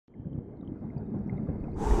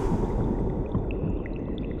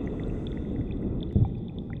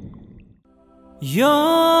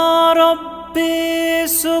Ya Rabbi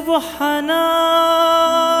Subhanak,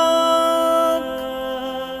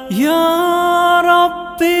 Ya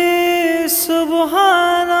Rabbi Subhanak,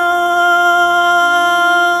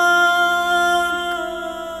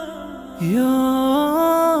 Ya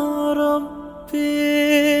Rabbi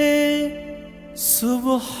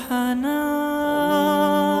Subhanak,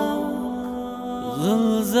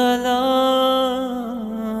 Dhul Jalali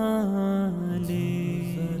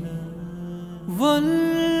wal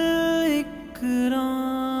Ikram.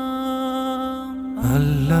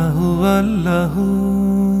 Allahu Allahu,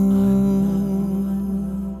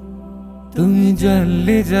 Tumi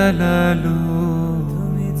Jalle Jalaluhu,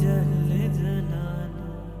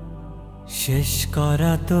 শেষ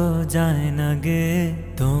করা তো যায় না গে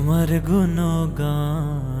তোমার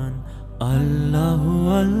গুণগান। আল্লাহু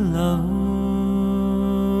আল্লাহু,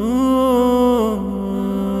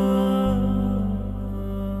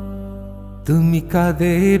 তুমি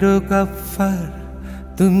কাদের গাফফার,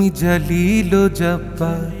 তুমি জলিল ও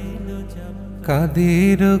জব্বার।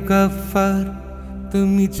 কাদের গাফফার,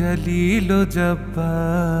 তুমি জলিল ও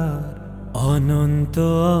জব্বার। অনন্ত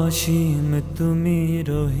অসীম তুমি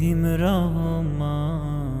রহিম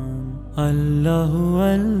রহমান। আল্লাহু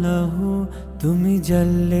আল্লাহু, তুমি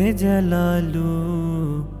জাল্লে জালালু।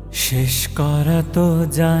 শেষ করা তো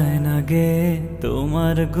যায় না গে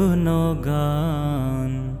তোমার গুণগান।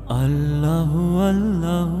 আল্লাহু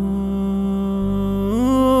আল্লাহু,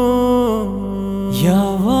 ইয়া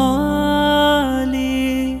ওয়ালি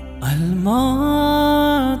আল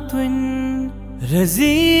মাতওয়ান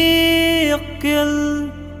رزيق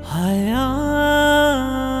الحياة،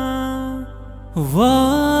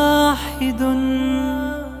 واحد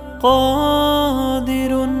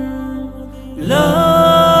قادر لا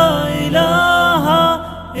إله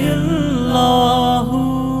إلا هو।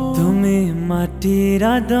 তুমি মাটির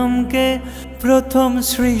আদমকে প্রথম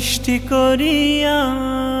সৃষ্টি করিয়া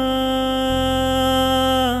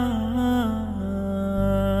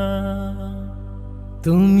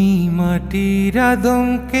তুমি মাটির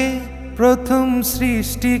আদমকে প্রথম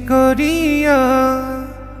সৃষ্টি করিয়া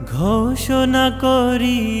ঘোষণা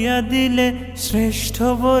করিয়া দিলে শ্রেষ্ঠ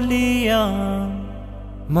বলিয়া।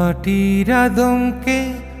 মাটির আদমকে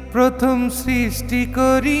প্রথম সৃষ্টি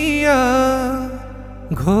করিয়া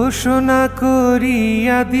ঘোষণা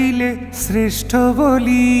করিয়া দিলে শ্রেষ্ঠ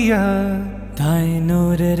বলিয়া। তাই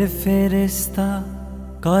নূরের ফেরেশতা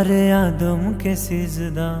করে আদমকে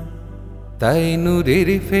সিজদা। তাই নূরের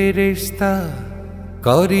ফেরেশতা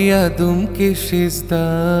করে আদমকে সিজদা।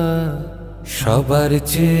 সবার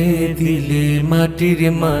চেয়ে দিলে মাটির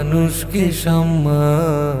মানুষকে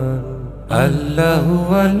সম্মান। আল্লাহু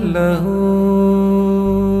আল্লাহু,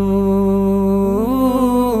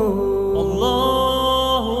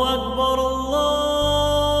 আল্লাহু আকবার,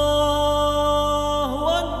 আল্লাহু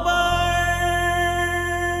আকবার,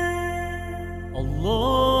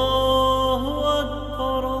 আল্লাহু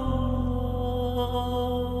আকবার, আল্লাহু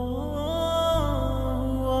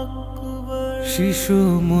আকবার। শিশু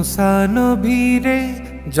মুসা নবীরে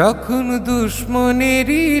যখন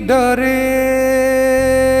দুশ্মনেরই ডরে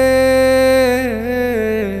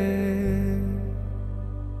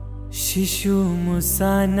শিশু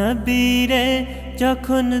মুসা নবীরে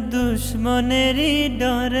যখন দুশ্মনেরই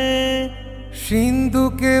ডরে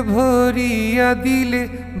সিন্ধুকে ভরিয়া দিলে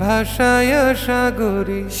ভাষায়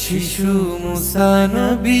সাগরে। শিশু মুসা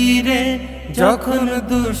নবীরে যখন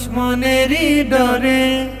দুশ্মনেরই ডরে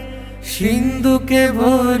সিন্ধুকে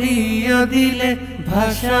ভরিয়া দিলে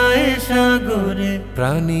ভাষায় সাগরে।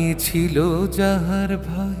 প্রাণী ছিল যাহার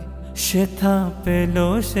ভয় সেথা পেল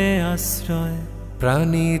সে আশ্রয়।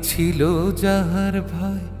 প্রাণী ছিল যাহার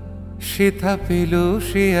ভয় সেথা পেল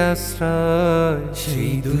সে আশ্রয়।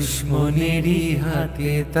 সেই দুশ্মনেরই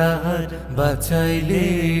হাতে তাহার বাঁচাইলে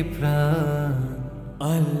প্রাণ।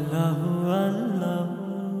 আল্লাহু আল্লাহু,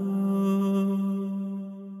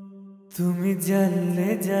 তুমি জাল্লে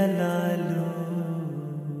জালালু।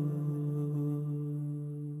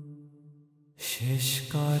 শেষ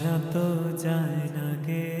করা তো যায় না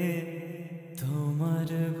গে তোমার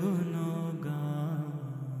গুণগান।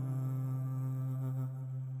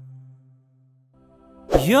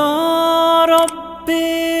 ইয়া রাব্বি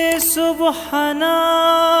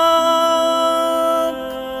সুবহানাক,